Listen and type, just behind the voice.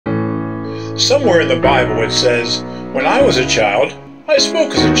Somewhere in the Bible it says, when I was a child, I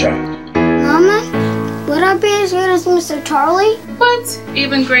spoke as a child. Mama, would I be as good as Mr. Charlie? What?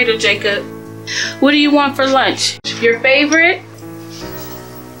 Even greater, Jacob. What do you want for lunch? Your favorite?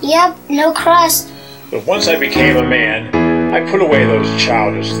 Yep, no crust. But once I became a man, I put away those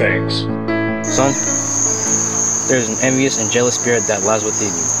childish things. Son, there's an envious and jealous spirit that lies within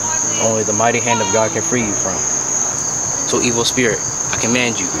you. Only the mighty hand of God can free you from. So, evil spirit, I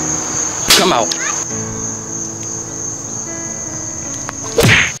command you, come out.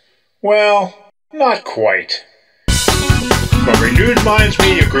 Well, not quite. From Renewed Minds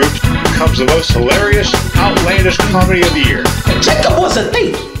Media Group comes the most hilarious, outlandish comedy of the year. Jacob was a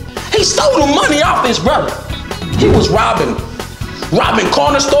thief. He stole the money off his brother. He was robbing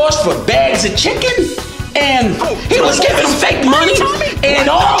corner stores for bags of chicken, and he was giving them fake money and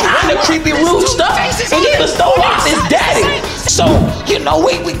all kind of creepy rude stuff, and he was stole off his daddy. So, you know,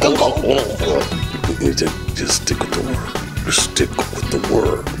 we can go. Just stick with the word. Just stick with the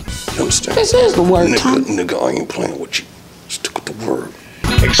word. You understand? This is the word, nigga, I ain't playing with you. Stick with the word.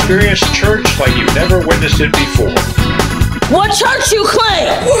 Experience church like you've never witnessed it before. What church you claim?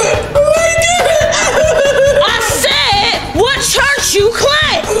 I said, what church you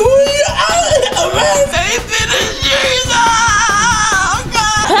claim?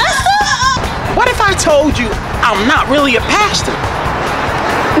 What if I told you I'm not really a pastor?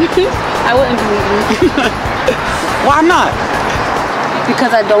 I wouldn't believe you. Why not?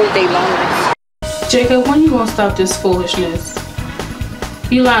 Because I don't date lonely. Jacob, when you gonna stop this foolishness?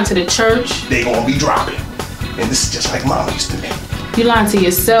 You lying to the church. They gonna be dropping. And this is just like Mama used to be. You lying to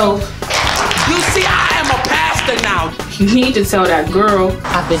yourself. You see, I am a pastor now. You need to tell that girl.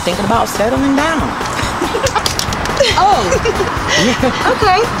 I've been thinking about settling down. Oh,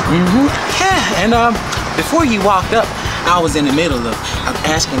 okay. Yeah, and before you walked up, I was in the middle of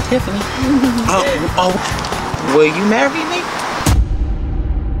asking Tiffany, will you marry me?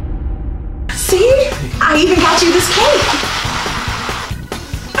 See, I even got you this cake.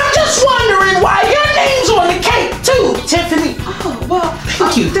 I'm just wondering why your name's on the cake too, Tiffany. Oh, well,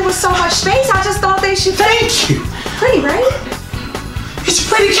 Thank you. There was so much space, I just thought they should. Thank you. Pretty, right? It's a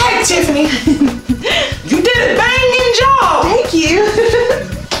pretty cake, Tiffany. You did a banging job. Thank you.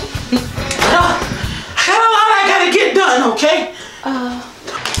 I got a lot I gotta get done, okay?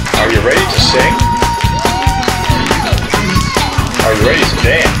 Are you ready to sing? Are you ready to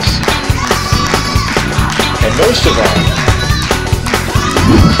dance? And most of all,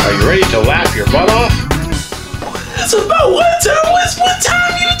 are you ready to laugh your butt off? It's about what time? What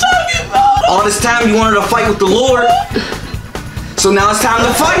time you talking about? All this time you wanted to fight with the Lord. So now it's time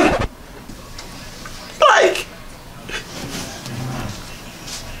to fight. Like,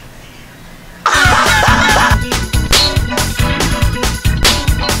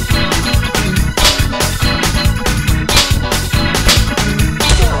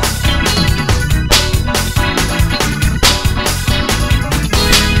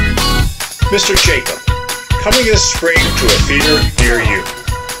 Mr. Jacob, coming this spring to a theater near you.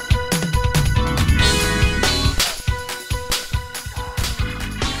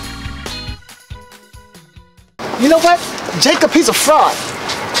 You know what? Jacob, he's a fraud.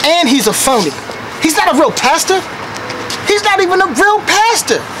 And he's a phony. He's not a real pastor. He's not even a real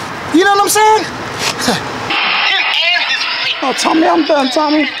pastor. You know what I'm saying? oh, Tommy, I'm done,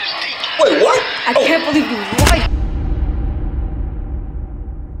 Tommy. Wait, what? I can't believe you lied.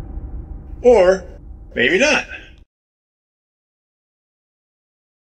 Or maybe not.